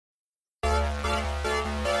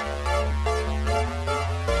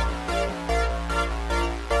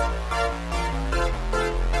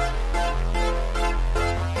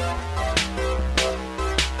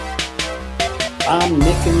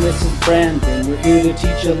talking, this is Brandon. We're here to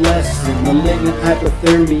teach a lesson. Malignant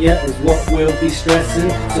hyperthermia is what we'll be stressing.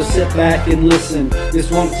 So sit back and listen,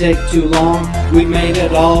 this won't take too long. We made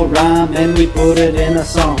it all rhyme and we put it in a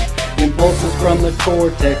song. Impulses from the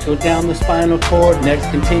cortex go down the spinal cord, next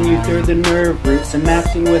continue through the nerve root,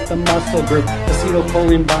 synapsing with the muscle group,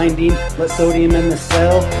 acetylcholine binding, let sodium in the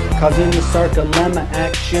cell, causing the sarcolemma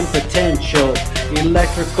action potential.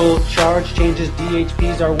 Electrical charge changes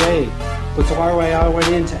DHP's our way, puts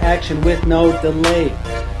RYR into action with no delay.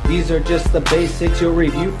 These are just the basics you'll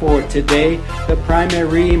review for today. The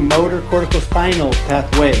primary motor corticospinal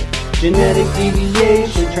pathway, genetic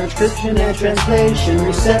deviation, transcription and translation,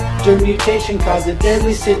 receptor mutation cause a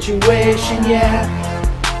deadly situation, yeah.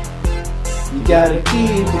 You gotta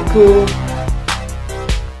keep it cool.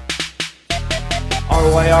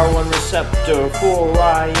 RYR1 receptor for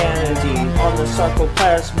ryanodine on the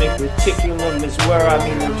sarcoplasmic reticulum is where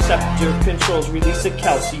the receptor controls release of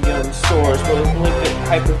calcium stores. For malignant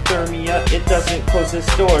hyperthermia, it doesn't close its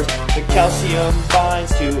doors. The calcium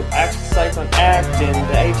binds to action sites on actin.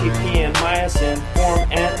 The ATP and myosin form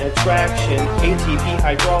an attraction. ATP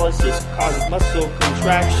hydrolysis causes muscle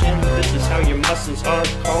contraction. This is how your muscles are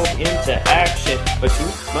called into action. But too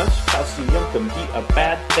much calcium can be a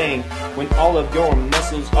bad thing when all of your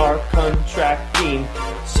muscles are contracting.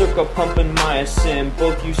 Sarcoplasmic and myosin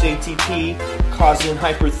both use ATP, causing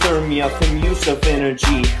hyperthermia from use of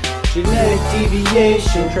energy. Genetic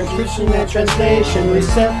deviation, transcription and translation,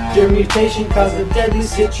 receptor mutation cause a deadly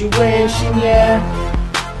situation, yeah.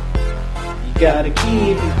 You gotta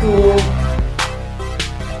keep it cool.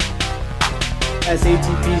 As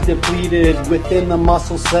ATP is depleted within the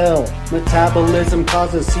muscle cell, metabolism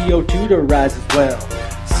causes CO2 to rise as well.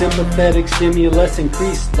 Sympathetic stimulus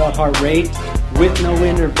increase the heart rate. With no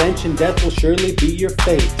intervention, death will surely be your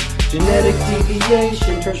fate. Genetic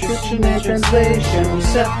deviation, transcription and translation,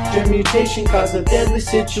 receptor mutation cause a deadly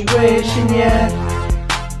situation, yeah.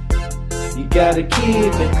 You gotta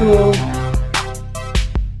keep it cool.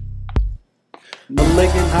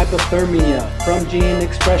 Malignant hyperthermia from gene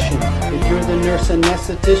expression. If you're the nurse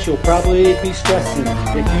anesthetist, you'll probably be stressing.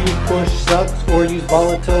 If you push sucks or use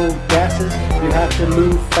volatile gases, you have to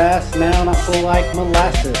move fast now, not full like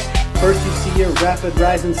molasses. First you see a rapid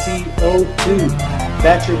rise in CO2.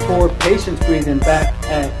 That's your poor patients breathing back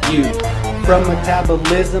at you. From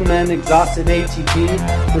metabolism and exhausted ATP,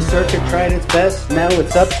 the circuit tried its best, now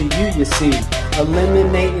it's up to you, you see.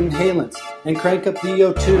 Eliminate inhalants and crank up the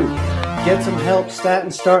O2. Get some help,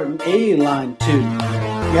 statin, start an A-line too.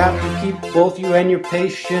 You have to keep both you and your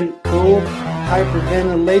patient cool.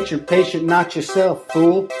 Hyperventilate your patient, not yourself,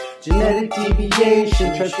 fool. Genetic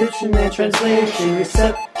deviation, transcription and translation,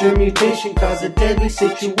 receptor mutation cause a deadly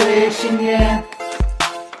situation, yeah.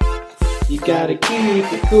 You gotta keep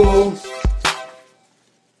it cool.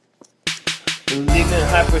 Malignant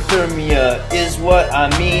hyperthermia is what I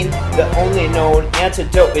mean. The only known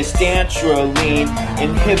antidote is dantrolene.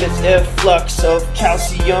 Inhibits efflux of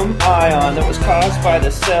calcium ion that was caused by the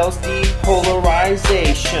cell's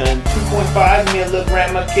depolarization. 2.5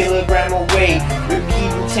 milligram a kilogram of weight.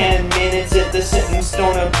 Repeating 10 minutes if the symptoms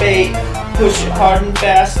don't abate. Push it hard and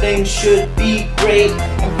fast, things should be great.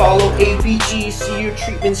 And follow APG, see your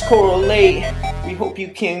treatments correlate. We hope you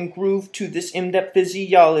can groove to this in-depth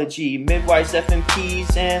physiology. Midwives,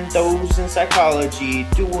 FMPs, and those in psychology.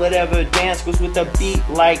 Do whatever dance goes with a beat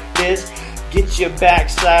like this. Get your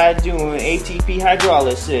backside doing ATP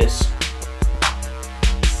hydrolysis.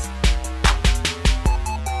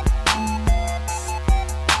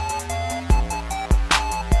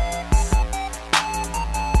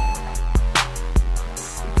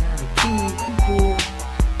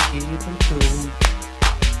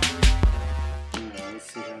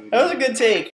 That was a good take.